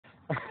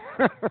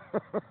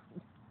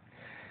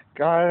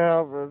God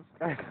help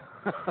us.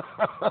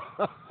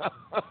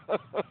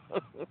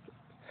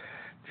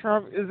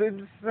 Trump is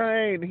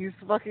insane. He's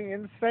fucking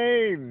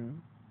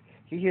insane.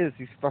 He is.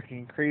 He's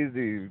fucking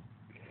crazy.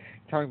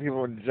 Telling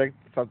people to inject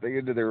something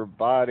into their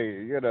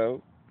body, you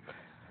know.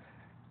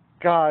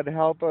 God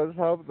help us,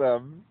 help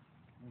them.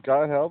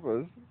 God help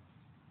us.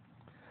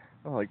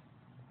 I'm like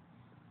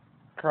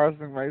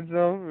crossing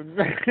myself and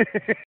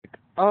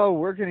oh,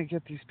 we're gonna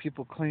get these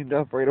people cleaned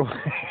up right away.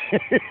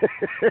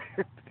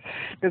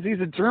 Because he's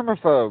a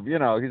germaphobe, you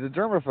know, he's a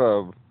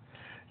germaphobe.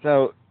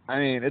 So, I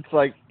mean, it's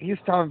like he's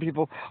telling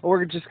people, oh,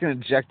 we're just gonna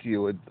inject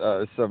you with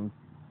some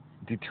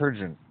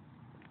detergent.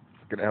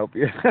 It's gonna help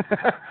you.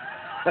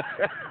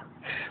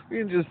 We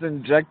can just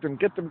inject them,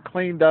 get them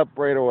cleaned up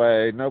right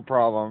away, no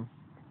problem.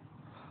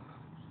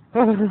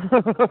 I'm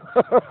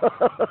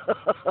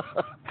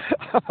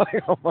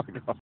like, oh my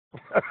god.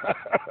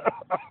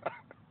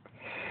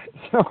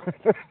 so,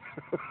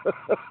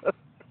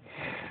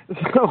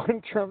 so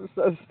when Trump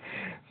says,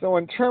 so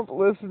when Trump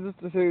listens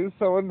to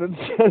someone that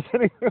says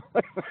anything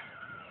like that,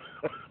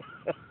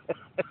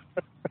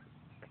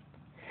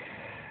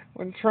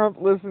 when Trump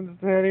listens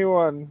to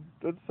anyone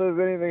that says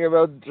anything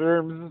about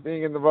germs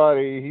being in the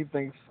body, he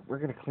thinks we're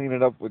going to clean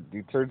it up with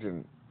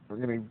detergent. We're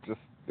going to just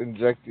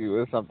inject you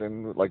with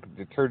something like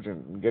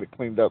detergent and get it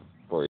cleaned up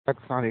for you. That's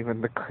not even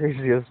the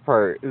craziest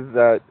part, is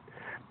that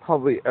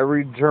probably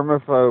every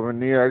germaphobe in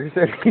New York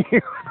City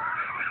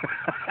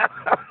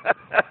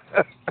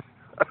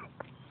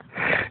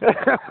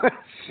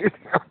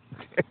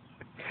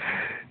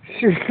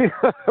shooting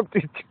up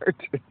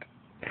detergent.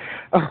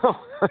 Oh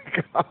my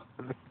god.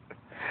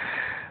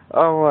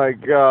 Oh my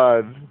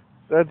god.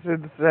 That's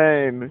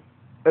insane.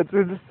 That's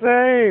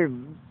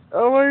insane.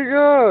 Oh my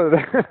god.